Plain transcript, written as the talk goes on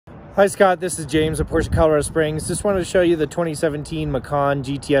Hi Scott, this is James at Porsche Colorado Springs. Just wanted to show you the 2017 Macan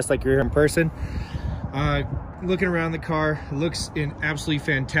GTS like you're here in person. Looking around the car, it looks in absolutely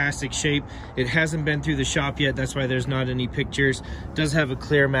fantastic shape. It hasn't been through the shop yet, that's why there's not any pictures. It does have a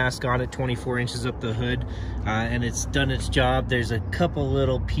clear mask on it, 24 inches up the hood, and it's done its job. There's a couple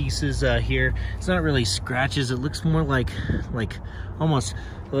little pieces here. It's not really scratches, it looks more like almost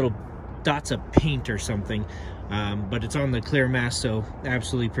little dots of paint or something. But it's on the clear mask, so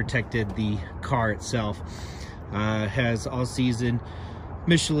absolutely protected the car itself. Has all season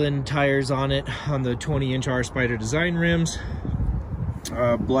Michelin tires on it, on the 20-inch R Spider design rims,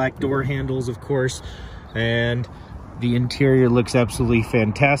 black door handles of course, and the interior looks absolutely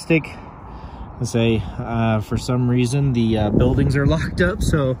fantastic. I say for some reason the buildings are locked up,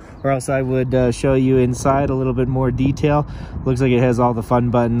 so or else I would show you inside a little bit more detail. Looks like it has all the fun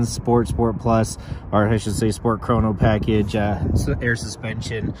buttons, Sport Plus, or I should say Sport Chrono package, air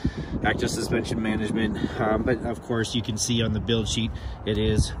suspension, active suspension management, but of course you can see on the build sheet it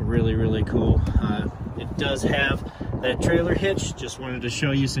is really cool. It does have that trailer hitch, just wanted to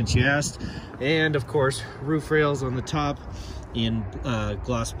show you since you asked, and of course roof rails on the top in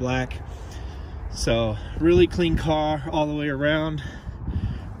gloss black. So really clean car all the way around.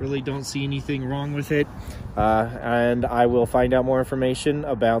 Really don't see anything wrong with it. And I will find out more information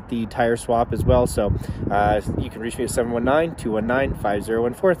about the tire swap as well. So you can reach me at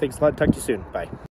 719-219-5014. Thanks a lot. Talk to you soon. Bye.